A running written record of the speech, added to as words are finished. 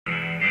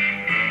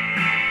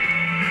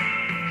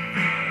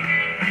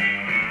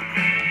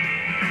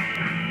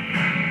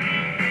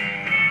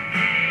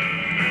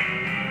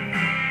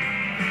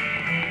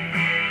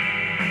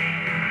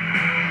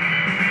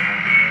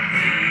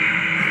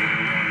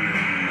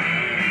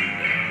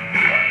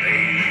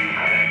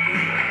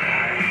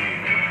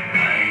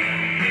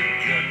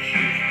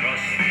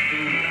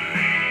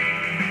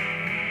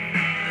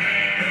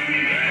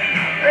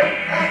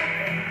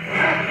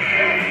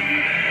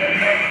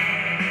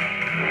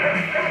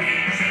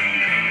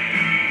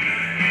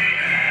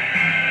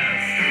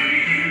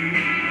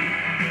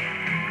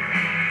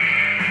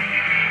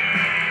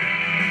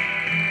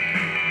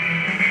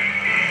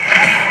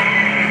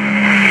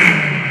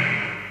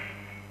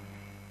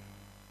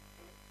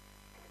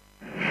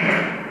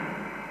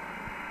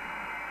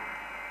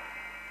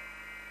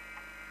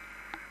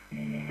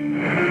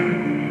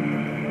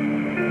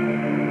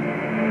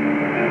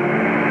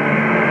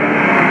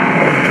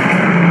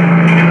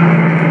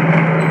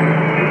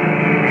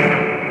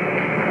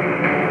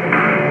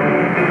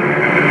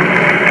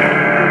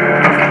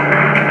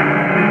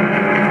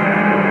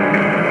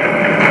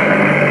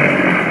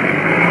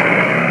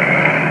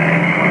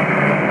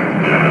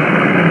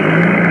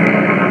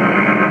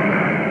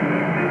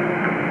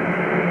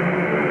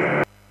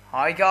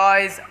Hi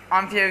guys,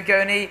 I'm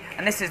Goni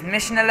and this is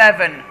Mission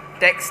 11,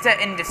 Dexter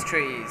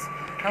Industries.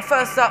 Now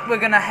first up we're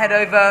going to head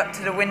over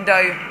to the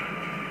window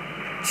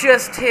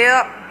just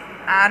here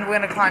and we're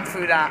going to climb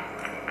through that.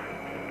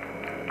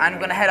 And we're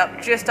going to head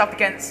up just up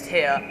against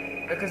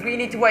here because we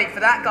need to wait for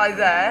that guy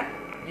there,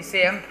 you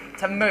see him,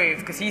 to move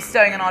because he's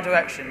staring in our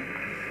direction.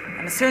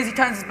 And as soon as he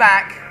turns his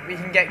back we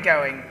can get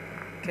going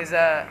because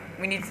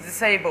we need to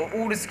disable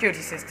all the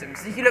security systems.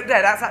 So if you look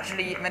there, that's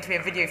actually meant to be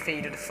a video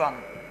feed of the front.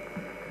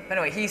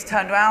 Anyway, he's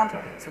turned around, so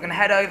we're going to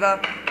head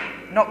over,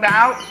 knock that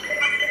out.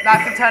 Now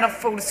I can turn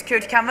off all the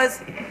security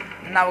cameras.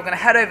 And now we're going to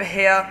head over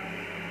here,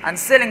 and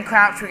still in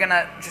crouch, we're going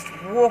to just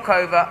walk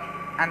over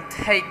and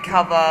take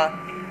cover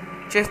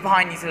just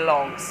behind these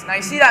logs. Now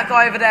you see that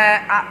guy over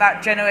there at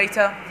that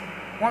generator?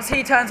 Once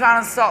he turns around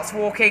and starts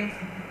walking,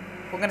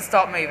 we're going to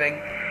start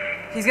moving.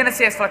 He's going to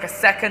see us for like a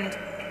second,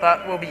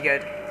 but we'll be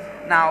good.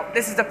 Now,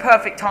 this is the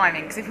perfect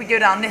timing, because if we go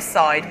down this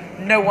side,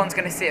 no one's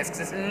going to see us,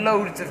 because there's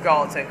loads of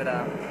guards over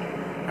there.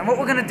 And what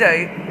we're going to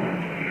do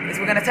is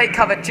we're going to take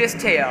cover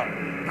just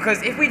here,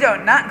 because if we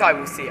don't, that guy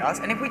will see us,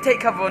 and if we take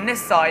cover on this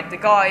side, the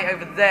guy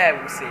over there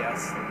will see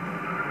us.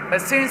 But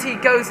as soon as he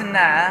goes in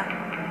there,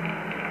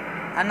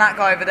 and that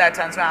guy over there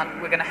turns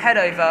around, we're going to head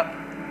over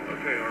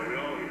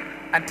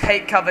and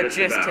take cover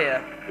just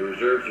here. The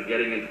reserves are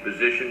getting into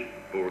position,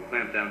 but we're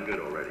clamped down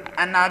good already.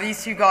 And now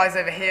these two guys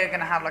over here are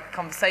going to have like a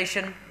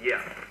conversation.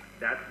 Yeah,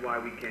 that's why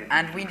we can't.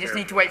 And we just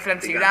need to wait for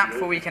them to do that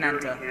before we can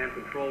enter.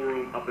 Control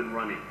room up and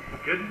running.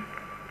 Good.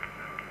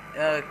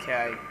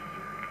 Okay.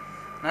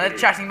 Now they're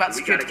chatting about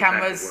security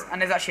cameras,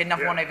 and there's actually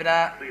another one over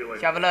there.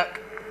 If you have a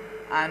look,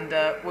 and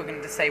we're going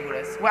to disable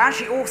this. We're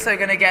actually also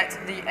going to get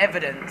the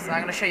evidence, and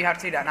I'm going to show you how to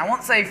do that. Now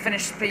once they've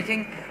finished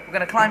speaking, we're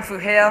going to climb through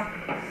here,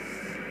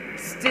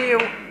 steal,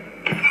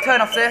 turn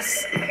off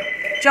this,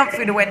 jump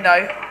through the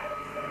window,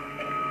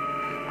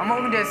 and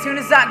what we're going to do, as soon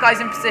as that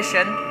guy's in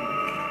position,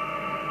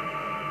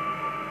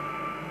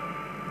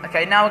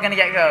 okay, now we're going to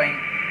get going.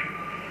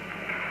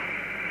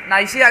 Now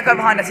you see that guy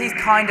behind us, he's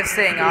kind of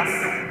seeing us,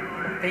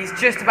 but he's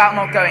just about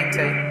not going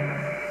to.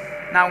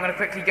 Now I'm going to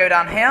quickly go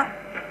down here,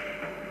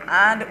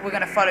 and we're going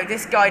to follow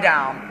this guy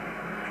down.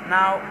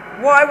 Now,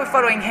 why we're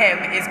following him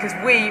is because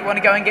we want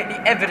to go and get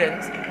the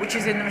evidence, which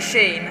is in the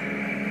machine,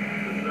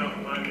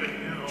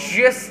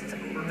 just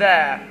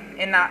there,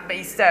 in that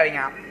he's staring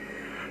at.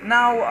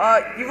 Now,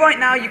 right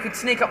now you could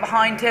sneak up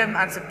behind him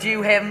and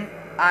subdue him,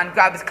 and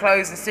grab his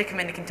clothes and stick him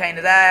in the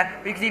container there.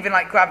 Or you could even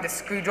like grab this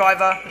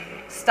screwdriver,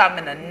 stab him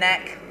in the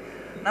neck.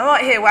 Now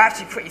right here we're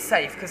actually pretty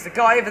safe because the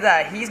guy over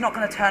there, he's not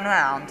going to turn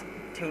around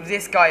till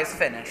this guy is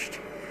finished.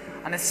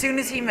 And as soon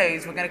as he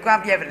moves, we're going to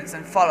grab the evidence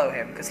and follow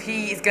him because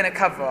he is going to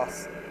cover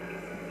us.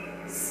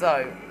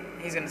 So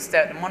he's going to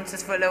stare at the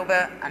monitors for a little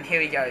bit, and here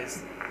he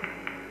goes.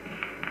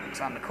 Looks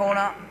around the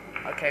corner.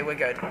 Okay, we're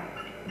good.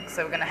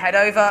 So we're going to head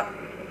over,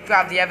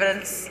 grab the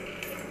evidence,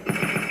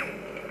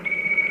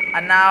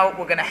 and now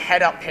we're going to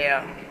head up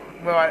here.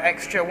 We're at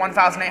extra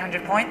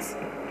 1,800 points.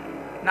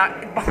 Now,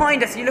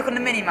 behind us, you look on the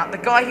mini-map, the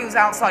guy who was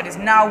outside is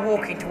now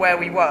walking to where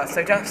we were,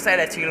 so don't stay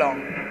there too long.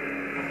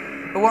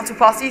 But once we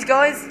pass these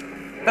guys,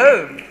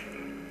 boom!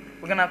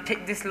 We're going to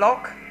pick this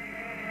lock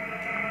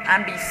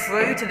and be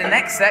through to the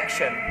next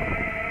section.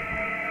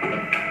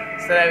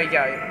 So there we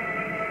go.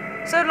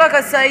 So like I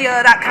say,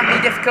 that can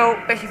be difficult,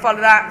 but if you follow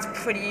that,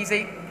 it's pretty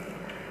easy.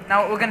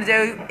 Now what we're going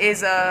to do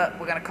is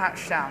we're going to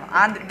crouch down,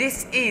 and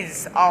this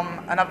is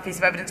another piece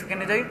of evidence we're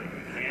going to do.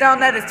 Down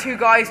there there's two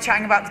guys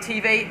chatting about the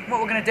TV.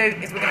 What we're going to do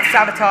is we're going to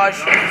sabotage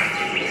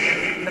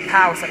the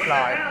power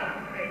supply.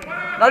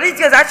 Now these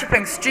guys are actually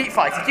playing Street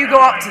Fighter. If you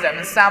go up to them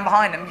and stand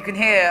behind them, you can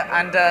hear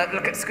and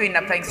look at the screen,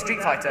 they're playing Street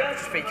Fighter,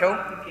 which is pretty cool.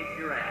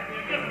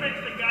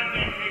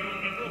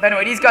 But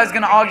anyway, these guys are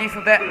going to argue for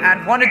a bit,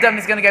 and one of them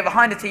is going to go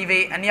behind the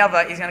TV, and the other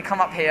is going to come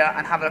up here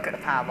and have a look at the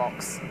power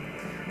box.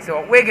 So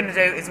what we're going to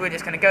do is we're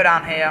just going to go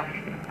down here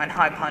and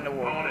hide behind the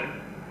wall.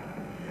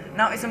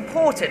 Now it's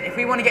important, if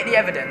we want to get the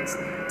evidence,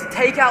 to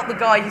take out the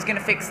guy who's going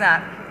to fix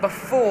that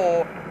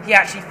before he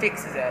actually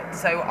fixes it.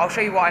 So I'll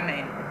show you what I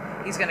mean.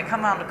 He's going to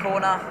come around the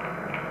corner,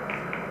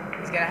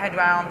 he's going to head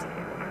round,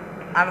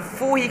 and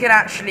before he can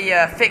actually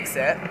fix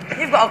it,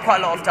 you've got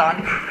quite a lot of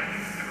time,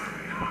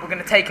 we're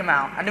going to take him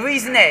out. And the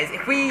reason is,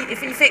 if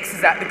he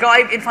fixes that, the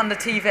guy in front of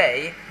the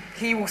TV,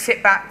 he will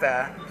sit back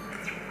there,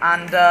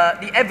 and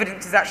the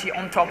evidence is actually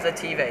on top of the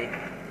TV.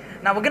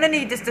 Now we're going to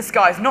need this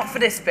disguise, not for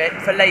this bit,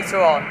 for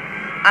later on.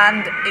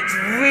 And it's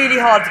really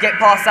hard to get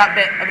past that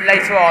bit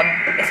later on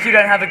if you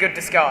don't have a good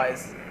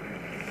disguise.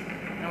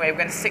 Anyway, we're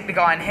going to stick the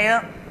guy in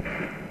here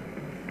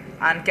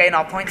and gain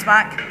our points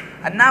back.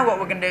 And now what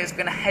we're going to do is we're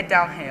going to head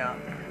down here.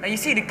 Now you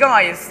see the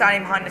guy is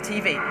standing behind the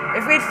TV.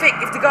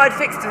 If the guy had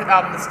fixed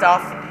the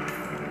stuff,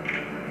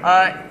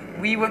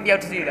 we wouldn't be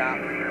able to do that.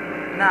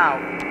 Now,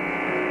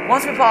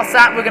 once we pass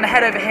that, we're going to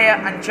head over here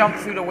and jump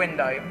through the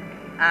window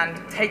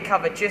and take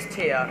cover just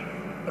here,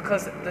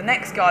 because the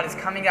next guard is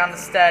coming down the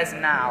stairs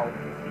now.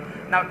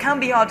 Now it can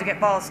be hard to get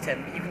past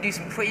him, but you can do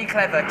some pretty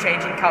clever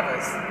changing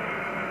covers.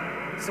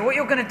 So what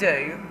you're going to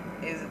do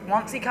is,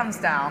 once he comes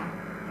down,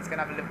 he's going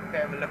to have a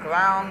bit of a look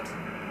around,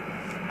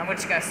 And we're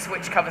just going to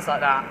switch covers like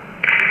that.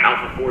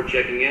 Alpha 4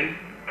 checking in.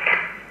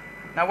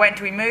 Now wait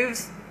until he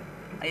moves,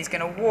 and he's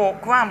going to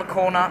walk round the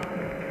corner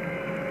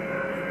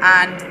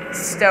and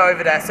stay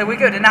over there. So we're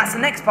good, and that's the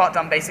next part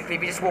done basically.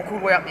 We just walk all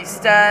the way up these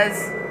stairs,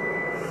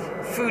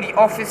 through the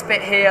office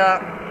bit here,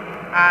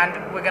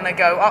 and we're going to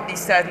go up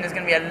these stairs, and there's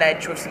going to be a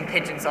ledge with some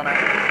pigeons on it.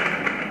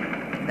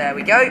 There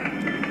we go.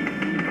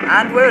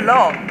 And we're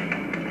along.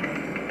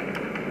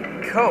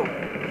 Cool.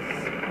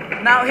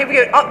 Now here we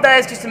go. Up there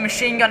is just a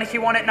machine gun if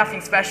you want it, nothing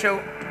special.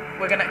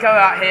 We're going to go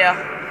out here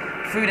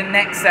through the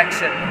next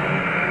section.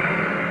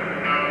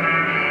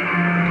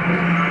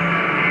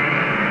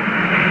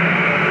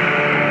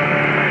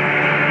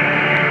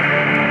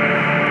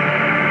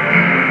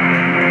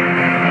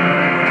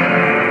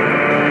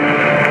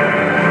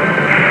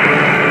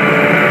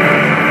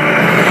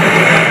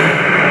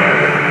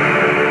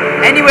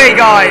 Anyway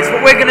guys,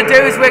 what we're going to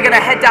do is we're going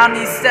to head down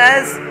these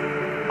stairs.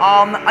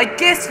 I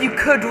guess you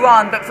could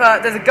run, but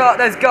there's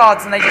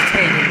guards and they just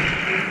hear you.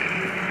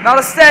 Now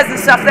the stairs and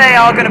stuff, they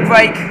are going to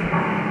break,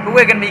 but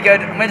we're going to be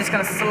good, and we're just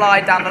going to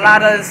slide down the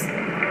ladders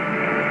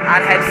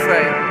and head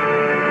through.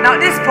 Now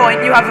at this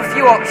point you have a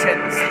few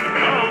options.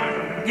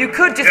 You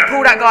could just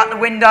pull that guy out the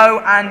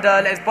window and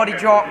let his body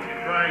drop,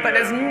 but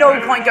there's no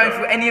point going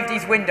through any of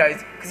these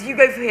windows, because if you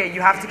go through here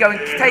you have to go and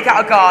take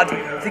out a guard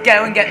to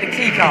go and get the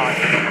key card.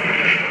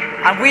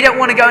 And we don't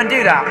want to go and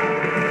do that.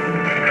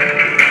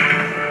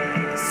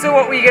 So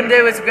what we're going to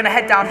do is we're going to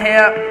head down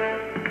here.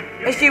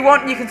 If you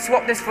want, you can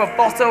swap this for a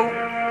bottle.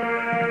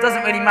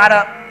 Doesn't really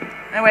matter.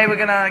 Anyway, we're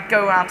going to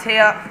go around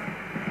here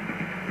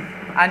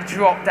and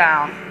drop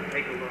down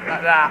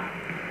like that.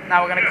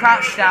 Now we're going to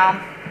crouch down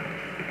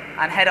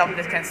and head up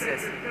this kind of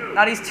stairs.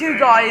 Now these two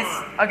guys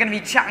are going to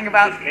be chatting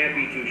about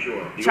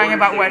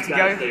where to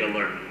go.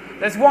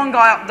 There's one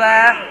guy up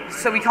there,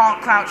 so we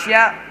can't crouch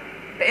yet.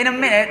 But in a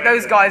minute,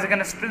 those guys are going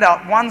to split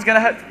up. One's going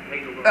to head.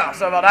 Oh,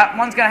 sorry about that.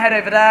 One's going to head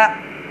over there,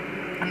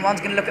 and one's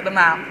going to look at the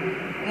map.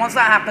 And once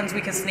that happens,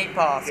 we can sneak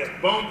past.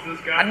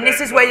 And this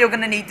is where you're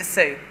going to need the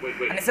suit.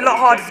 And it's a lot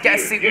harder to get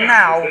a suit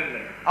now.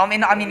 I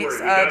mean,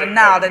 it's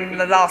now than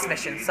the last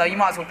mission. So you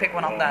might as well pick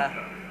one up there.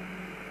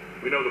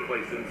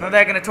 Now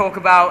they're going to talk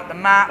about the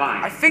map.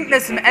 I think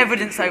there's some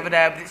evidence over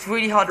there, but it's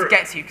really hard to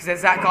get to because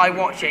there's that guy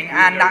watching,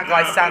 and that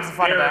guy stands in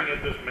front of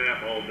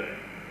it.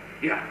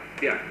 Yeah,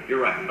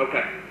 you're right.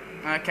 Okay.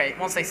 Okay,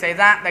 once they say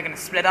that, they're going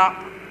to split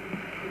up.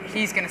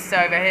 He's going to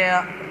stay over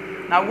here.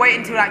 Now wait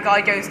until that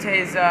guy goes to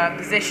his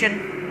position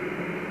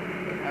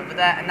over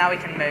there, and now we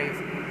can move.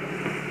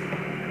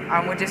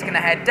 And we're just going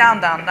to head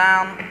down, down,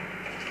 down,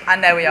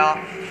 and there we are.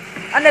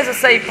 And there's a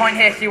save point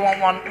here if you want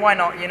one. Why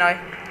not, you know?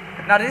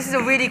 Now this is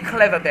a really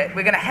clever bit.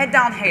 We're going to head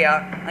down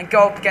here and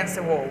go up against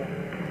the wall.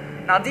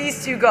 Now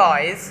these two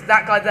guys,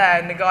 that guy there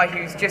and the guy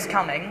who's just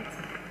coming,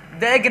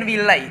 they're going to be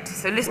late.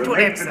 So listen to what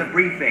they're saying. We're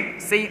late for the briefing.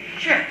 See?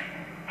 Shit!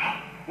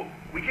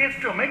 We can't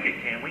still make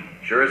it, can we?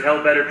 Sure as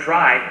hell better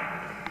try.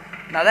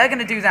 Now they're going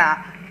to do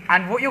that,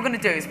 and what you're going to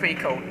do is pretty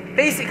cool.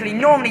 Basically,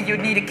 normally you'd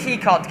need a key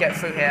card to get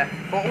through here,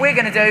 but what we're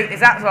going to do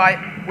is, that's right,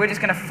 we're just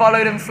going to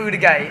follow them through the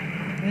gate.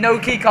 No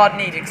key card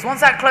needed, because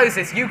once that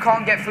closes, you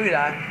can't get through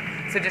there.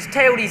 So just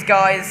tail these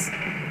guys.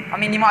 I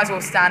mean, you might as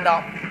well stand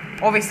up.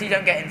 Obviously,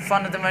 don't get in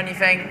front of them or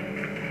anything,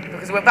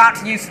 because we're about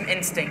to use some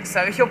instinct.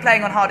 So if you're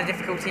playing on harder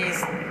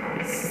difficulties,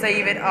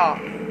 save it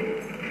up.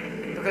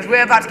 Because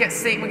we're about to get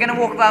we're going to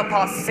walk about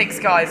past 6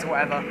 guys or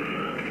whatever.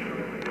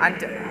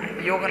 And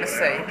you're going to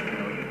see.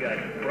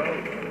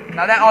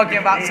 Now they're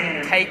arguing about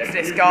some tapes,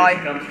 this guy.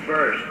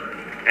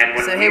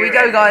 So here we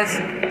go, guys.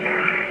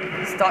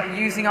 Start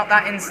using up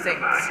that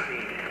instinct.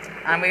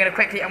 And we're going to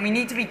quickly, and we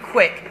need to be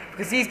quick,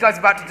 because these guys are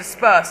about to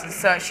disperse and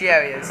search the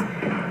areas.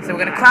 So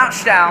we're going to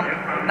crouch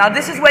down. Now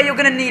this is where you're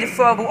going to need a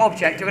throwable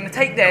object. You're going to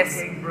take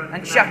this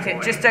and chuck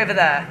it just over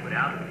there.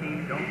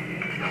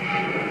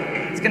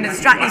 It's going to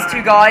distract these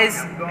two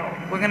guys.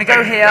 We're going to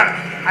go here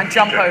and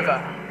jump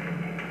over.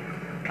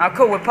 Now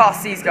cool, we're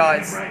past these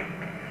guys.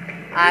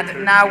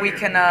 And now we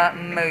can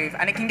move.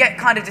 And it can get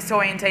kind of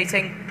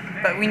disorientating,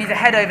 but we need to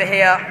head over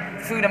here,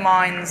 through the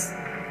mines,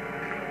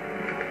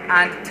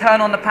 and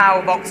turn on the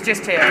power box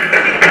just here.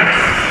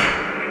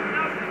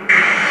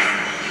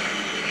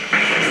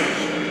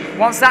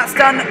 Once that's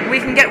done, we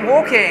can get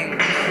walking.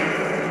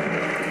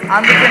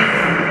 And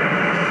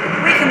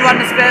we can run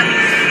this bit.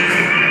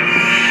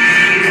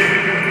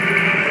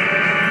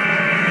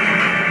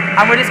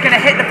 And we're just going to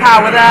hit the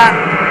power there.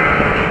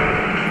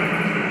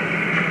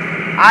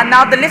 And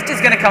now the lift is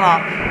going to come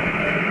up.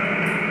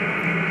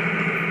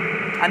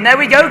 And there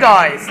we go,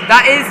 guys.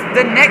 That is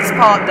the next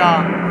part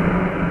done.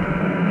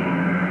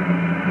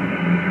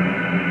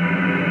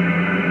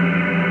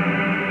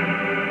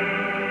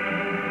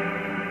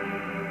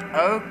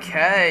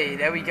 Okay,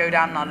 there we go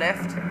down our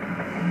lift.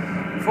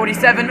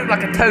 47 looked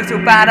like a total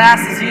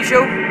badass as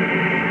usual.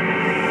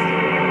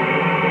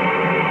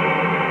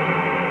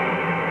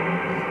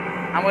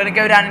 And we're going to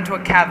go down into a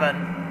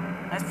cavern.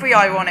 That's pretty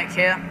ironic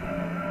here.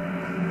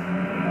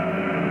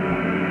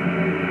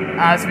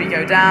 As we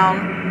go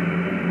down.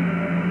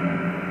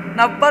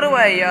 Now, by the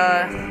way,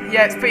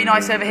 yeah, it's pretty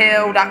nice over here,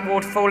 all that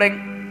water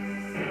falling.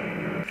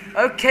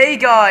 Okay,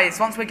 guys,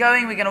 once we're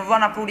going to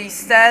run up all these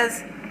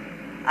stairs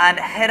and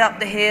head up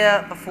to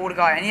here before the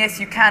guy. And yes,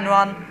 you can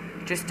run,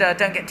 just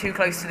don't get too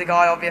close to the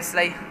guy,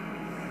 obviously.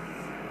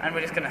 And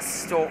we're just going to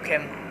stalk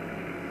him.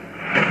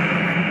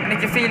 And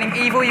if you're feeling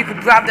evil, you could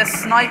grab the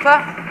sniper.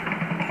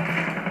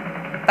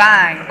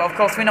 Bang! But of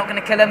course, we're not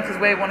going to kill him because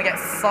we want to get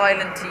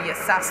silently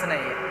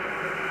assassinated.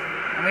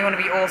 And we want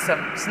to be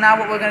awesome. So now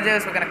what we're going to do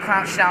is we're going to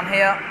crouch down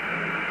here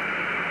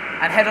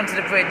and head onto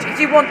the bridge. If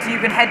you want to, you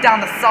can head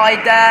down the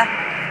side there.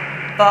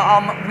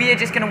 But we are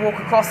just going to walk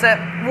across it.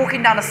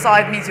 Walking down the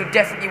side means you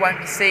definitely won't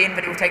be seen,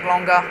 but it will take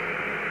longer.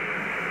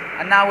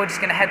 And now we're just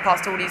going to head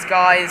past all these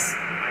guys.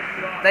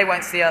 They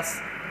won't see us.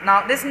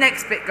 Now, this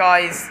next bit,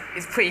 guys,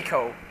 is pretty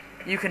cool.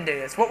 You can do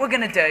this. What we're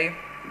going to do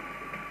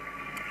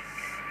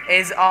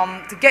is,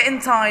 to get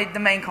inside the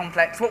main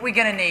complex, what we're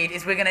going to need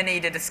is we're going to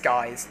need a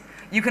disguise.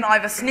 You can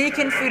either sneak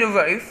in through the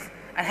roof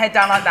and head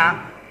down like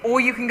that, or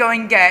you can go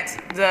and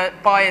get the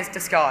buyer's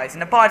disguise.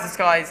 And the buyer's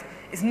disguise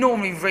is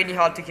normally really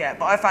hard to get,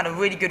 but I found a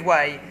really good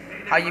way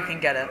how you can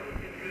get it.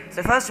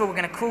 So first of all, we're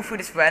going to crawl through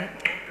this vent,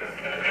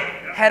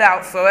 head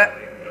out through it.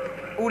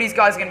 All these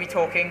guys are going to be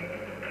talking,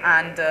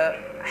 and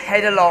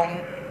head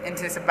along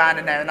into this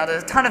abandoned area. Now,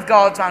 there's a ton of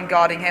guards around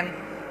guarding him.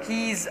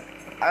 He's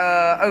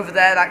over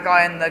there, that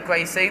guy in the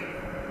grey suit.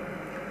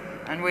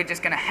 And we're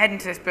just going to head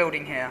into this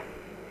building here.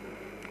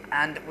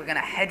 And we're going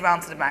to head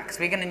round to the back, because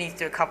we're going to need to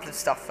do a couple of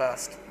stuff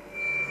first.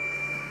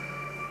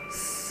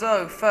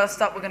 So,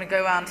 first up, we're going to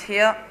go around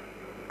here,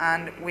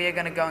 and we are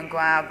going to go and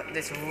grab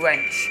this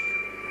wrench.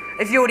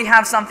 If you already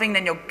have something,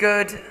 then you're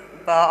good,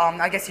 but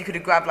I guess you could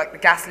have grabbed like the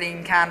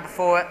gasoline can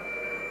before it,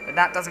 but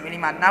that doesn't really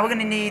matter. Now we're going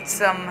to need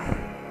some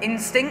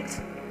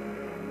instinct,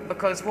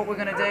 because what we're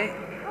going to do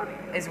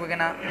is we're going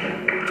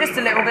to, just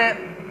a little bit,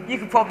 you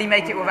could probably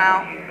make it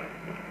without,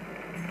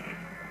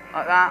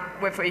 like that,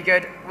 we're pretty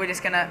good. We're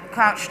just going to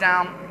crouch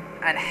down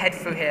and head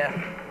through here.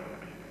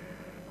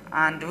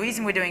 And the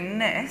reason we're doing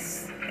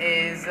this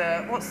is,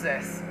 what's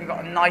this? We've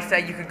got a knife there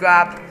you could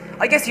grab.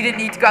 I guess you didn't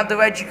need to grab the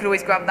wrench, you could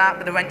always grab that,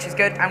 but the wrench is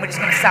good. And we're just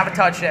going to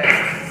sabotage this.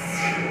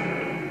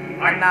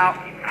 And now,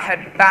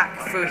 head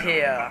back through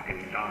here.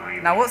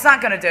 Now what's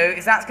that going to do,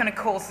 is that's going to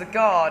cause the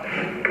guard...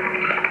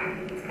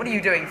 What are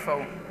you doing,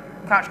 fool?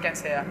 Crouch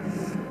against here.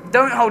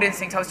 Don't hold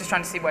instinct, I was just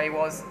trying to see where he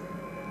was.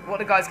 What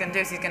the guy's going to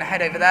do is he's going to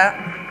head over there.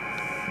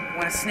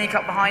 We're going to sneak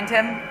up behind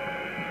him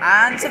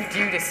and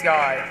subdue this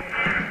guy.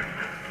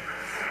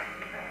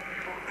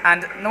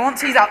 And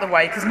once he's out the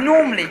way, because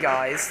normally,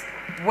 guys,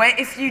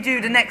 if you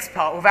do the next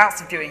part without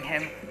subduing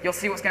him, you'll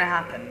see what's going to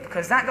happen.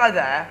 Because that guy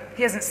there,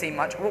 he hasn't seen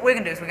much. What we're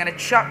going to do is we're going to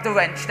chuck the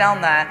wrench down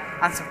there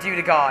and subdue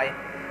the guy.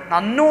 Now,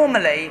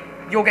 normally,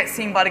 you'll get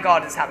seen by the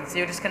guard as happens. So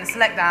you're just going to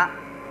select that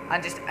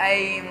and just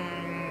aim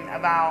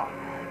about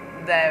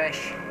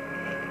there-ish.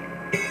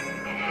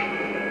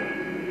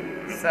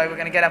 So we're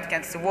going to get up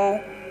against the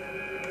wall.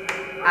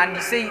 And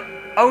you see,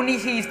 only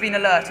he's been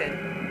alerted.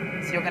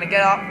 So you're going to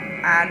get up,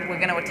 and we're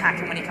going to attack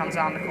him when he comes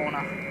around the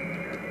corner.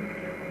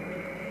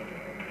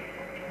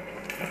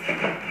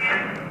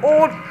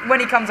 Or when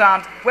he comes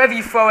around, wherever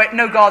you throw it,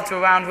 no guards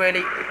are around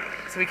really,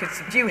 so we can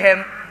subdue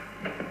him.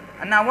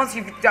 And now once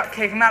you've kicked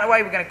him out of the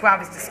way, we're going to grab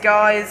his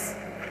disguise.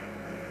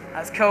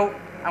 That's cool.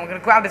 And we're going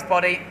to grab his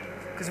body,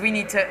 because we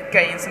need to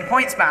gain some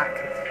points back.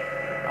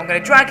 I'm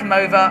going to drag him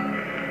over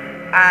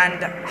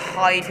and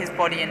hide his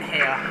body in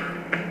here.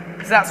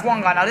 So that's one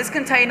guy. Now this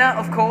container,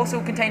 of course,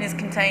 all containers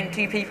contain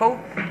 2 people.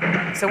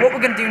 So what we're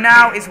going to do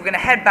now is we're going to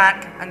head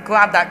back and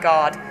grab that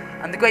guard.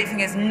 And the great thing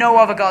is no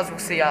other guards will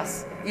see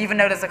us, even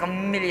though there's like a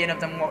million of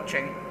them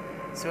watching.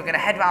 So we're going to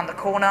head round the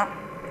corner,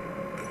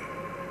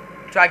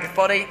 drag his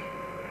body,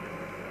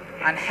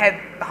 and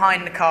head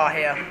behind the car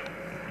here.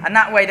 And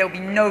that way there'll be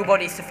no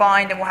bodies to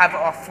find, and we'll have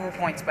our full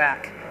points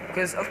back.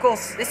 Because, of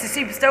course, this is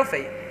super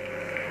stealthy.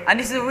 And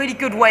this is a really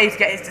good way to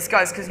get his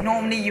disguise, because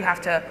normally you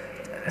have to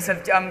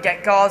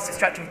get guards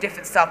distracted with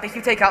different stuff. If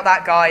you take out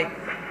that guy,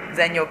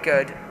 then you're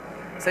good.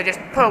 So just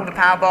pull the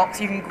power box,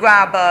 you can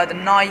grab the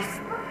knife,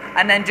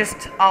 and then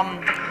just,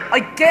 I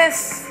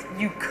guess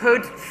you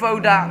could throw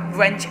that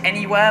wrench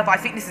anywhere, but I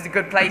think this is a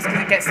good place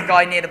because it gets the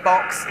guy near the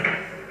box.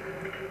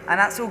 And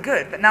that's all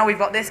good. But now we've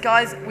got this,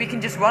 guys, we can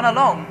just run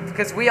along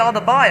because we are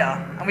the buyer,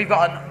 and we've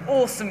got an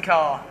awesome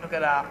car. Look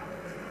at that.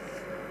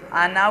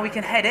 And now we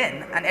can head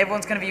in, and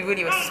everyone's going to be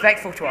really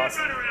respectful to us.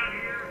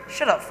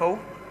 Shut up, fool.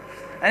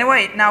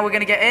 Anyway, now we're going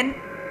to get in.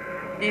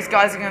 These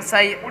guys are going to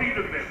say... What are you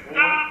looking at, boy?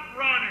 Stop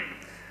running!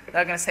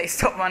 They're going to say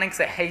stop running because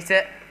they hate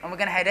it. And we're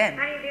going to head in.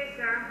 How do you do,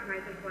 sir?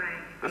 Right this way.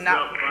 And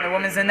now the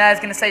woman's in there is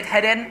going to say to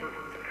head in.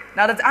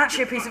 Now there's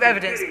actually a piece of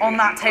evidence on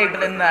that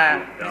table in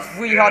there. It's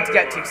really hard to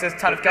get to because there's a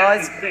ton of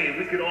guys.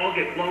 We could all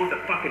get blown to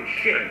fucking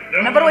shit.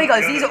 Now by the way,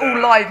 guys, these are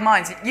all live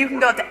mines. You can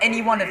go up to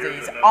any one of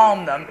these,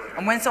 arm them,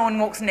 and when someone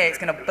walks near, it's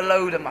going to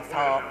blow them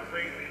apart.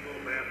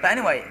 But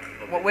anyway,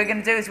 what we're going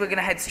to do is we're going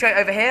to head straight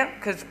over here,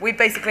 because we're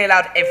basically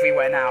allowed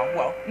everywhere now.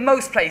 Well,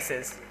 most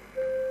places.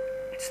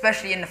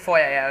 Especially in the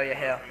foyer area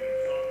here.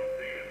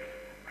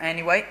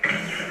 Anyway.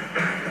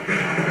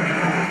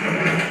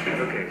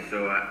 Okay,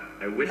 so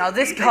I wish. Now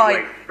this you take guy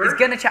away is first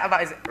gonna chat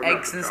about his or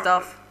eggs milk and chocolate?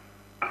 stuff.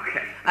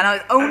 Okay.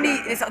 And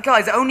this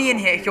guy's only in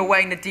here if you're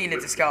wearing the dealer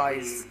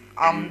disguise.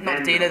 Not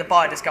the dealer, the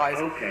buyer disguise.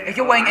 Okay. If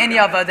you're wearing any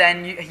other,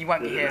 then he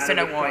won't be Does it here, so matter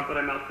don't which worry. chocolate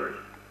I melt first?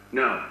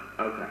 No.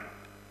 Okay.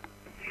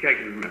 I think I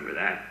can remember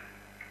that.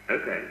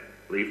 Okay.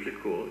 Leave to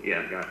cool.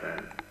 Yeah, I've got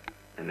that.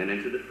 And then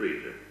into the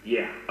freezer.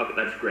 Yeah. Okay,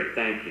 that's great.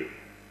 Thank you.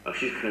 Oh,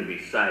 she's gonna be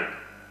psyched.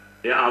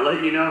 Yeah, I'll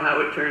let you know how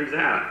it turns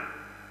out.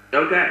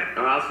 Okay.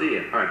 Oh, I'll see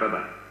you. All right.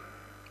 Bye-bye.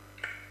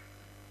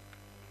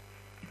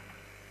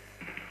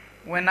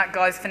 When that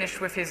guy's finished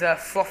with his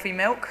frothy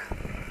milk,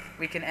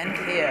 we can end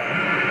here.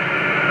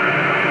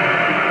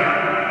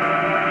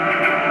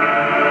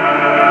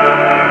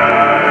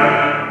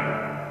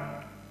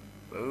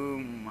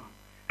 Boom.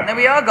 And there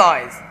we are,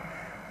 guys.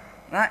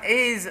 That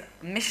is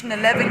Mission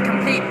 11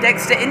 complete,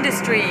 Dexter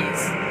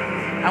Industries.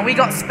 And we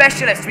got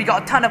specialists. We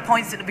got a ton of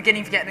points at the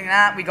beginning for getting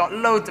that. We got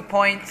loads of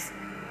points.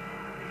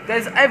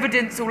 There's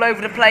evidence all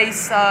over the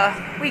place.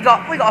 We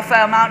got a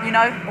fair amount, you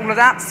know, all of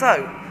that.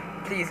 So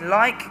please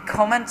like,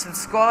 comment,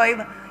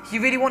 subscribe. If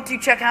you really want to,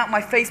 check out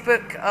my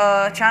Facebook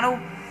channel.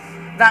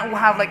 That will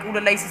have like all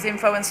the latest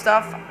info and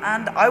stuff.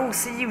 And I will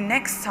see you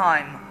next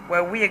time,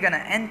 where we are going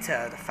to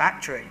enter the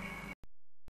factory.